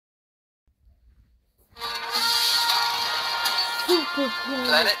super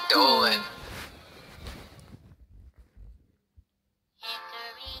Planet Dolan.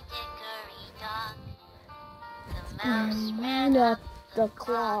 Hickory dickory dock, the mouse ran up the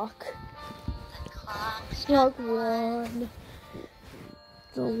clock. the clock Struck one.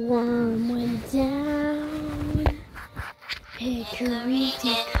 The worm went down. Hickory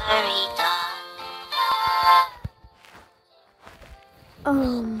dickory dock.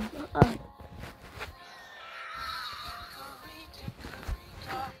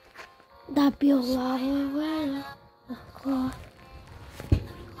 That'd be a lot of weather. The clock.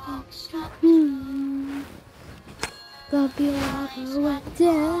 That'd be a lot of went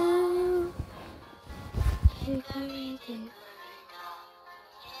down. Hickory dickory.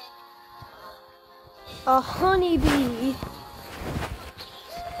 A honeybee.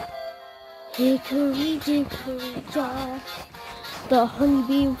 Hickory dickory dock. The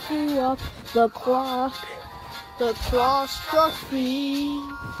honeybee flew up the clock. The clock struck 3.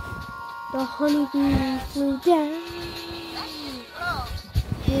 The honeybee flew down.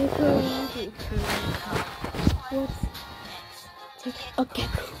 Hickory dickory dock. Let's take a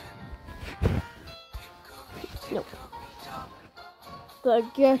gecko. Nope. The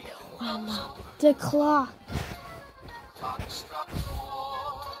gecko went up the clock.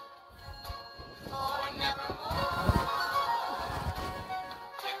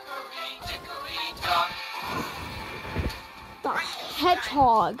 The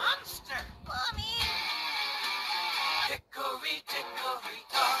hedgehog.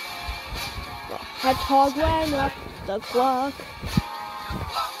 The hedgehog went up the clock.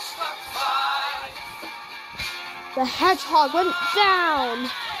 The hedgehog went down.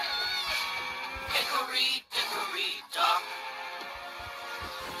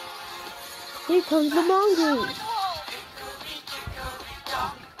 Here comes the mongoose.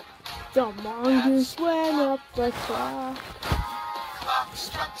 The mongoose went up the clock.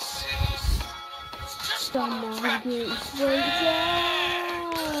 The mongoose went down.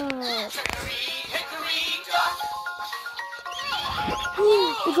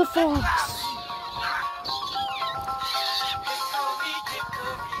 It's a fox.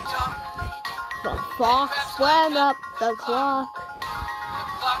 The fox went up the clock.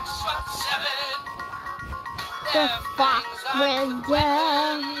 The fox went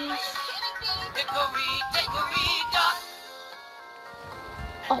down.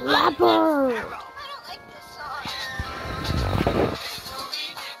 A leopard.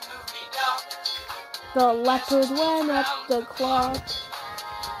 The leopard went up the clock.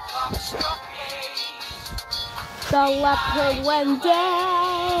 The leopard went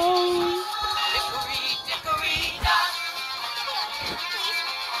down.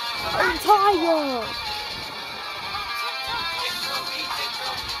 A tiger.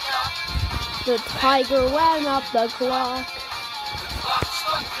 The tiger went up the clock.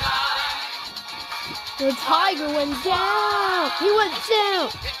 The tiger went down. He went down.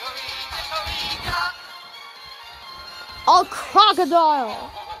 A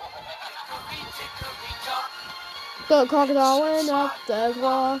crocodile. The crocodile went up the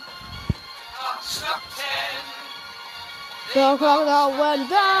clock. The crocodile went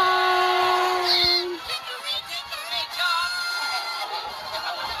down.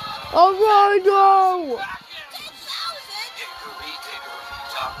 A rhino.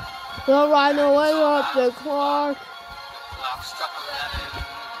 The rhino went up the clock.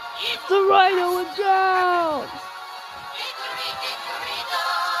 The rhino went down.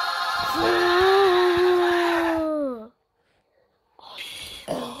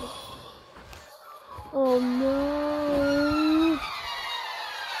 Oh no.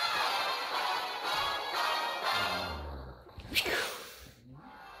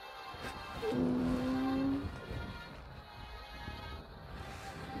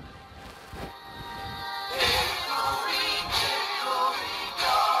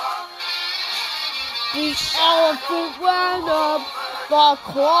 The elephant went up the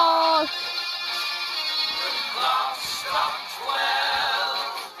clock.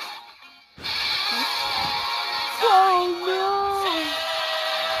 Oh no!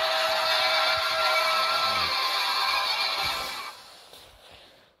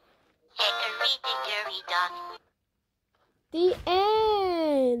 Hickory dickory dock. The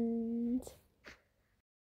end.